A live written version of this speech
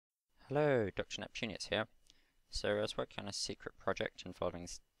Hello, DrNeptunius here. So I was working on a secret project involving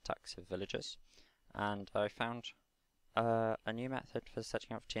stacks of villagers, and I found a new method for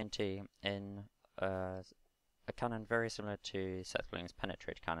setting up TNT in a cannon very similar to Sethbling's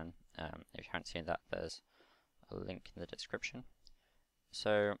Penetrator Cannon. If you haven't seen that, there's a link in the description.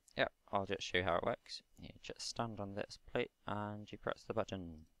 So yeah, I'll just show you how it works. You just stand on this plate and you press the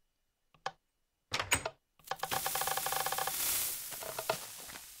button.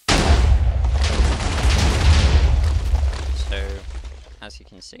 So, as you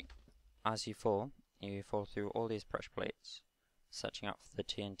can see, as you fall through all these pressure plates, setting up the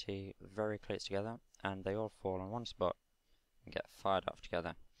TNT very close together, and they all fall in one spot and get fired off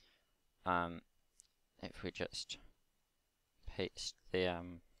together. If we just paste the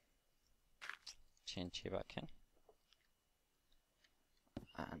TNT back in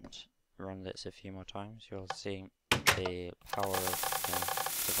and run this a few more times, you'll see the power of the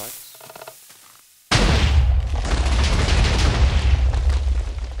device.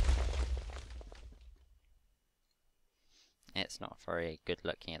 It's not very good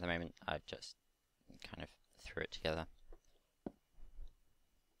looking at the moment. I just kind of threw it together.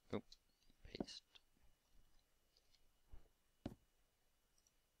 Oop, paste.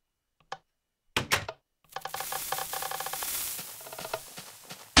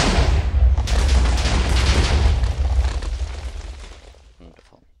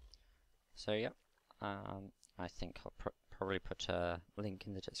 Wonderful. So yeah, I think I'll probably put a link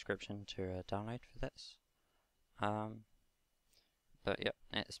in the description to download for this. But yeah,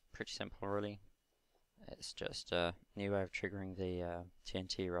 it's pretty simple really. It's just a new way of triggering the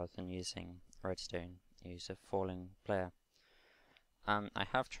TNT rather than using redstone. Use a falling player. I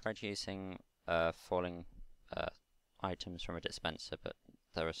have tried using falling items from a dispenser, but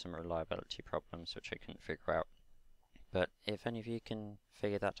there are some reliability problems which I couldn't figure out. But if any of you can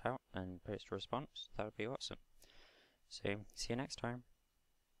figure that out and post a response, that would be awesome. So, see you next time.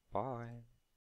 Bye.